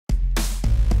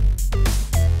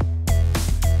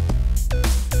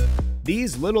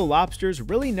These little lobsters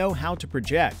really know how to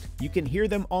project. You can hear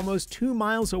them almost 2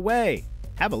 miles away.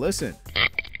 Have a listen.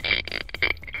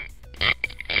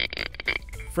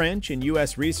 French and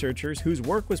U.S. researchers whose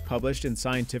work was published in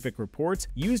scientific reports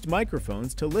used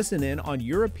microphones to listen in on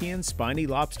European spiny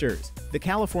lobsters. The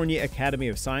California Academy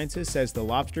of Sciences says the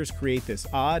lobsters create this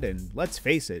odd and, let's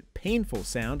face it, painful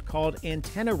sound called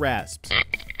antenna rasps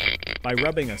by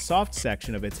rubbing a soft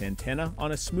section of its antenna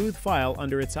on a smooth file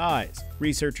under its eyes.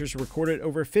 Researchers recorded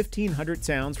over 1,500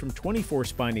 sounds from 24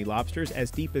 spiny lobsters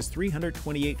as deep as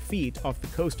 328 feet off the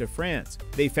coast of France.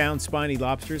 They found spiny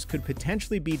lobsters could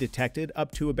potentially be detected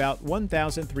up to about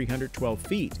 1,312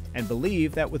 feet, and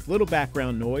believe that with little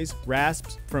background noise,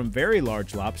 rasps from very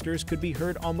large lobsters could be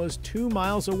heard almost 2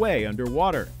 miles away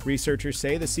underwater. Researchers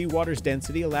say the seawater's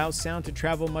density allows sound to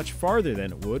travel much farther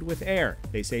than it would with air.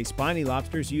 They say spiny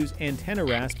lobsters use antenna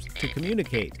rasps to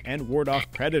communicate and ward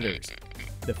off predators.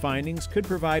 The findings could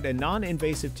provide a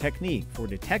non-invasive technique for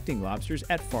detecting lobsters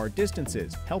at far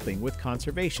distances, helping with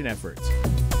conservation efforts.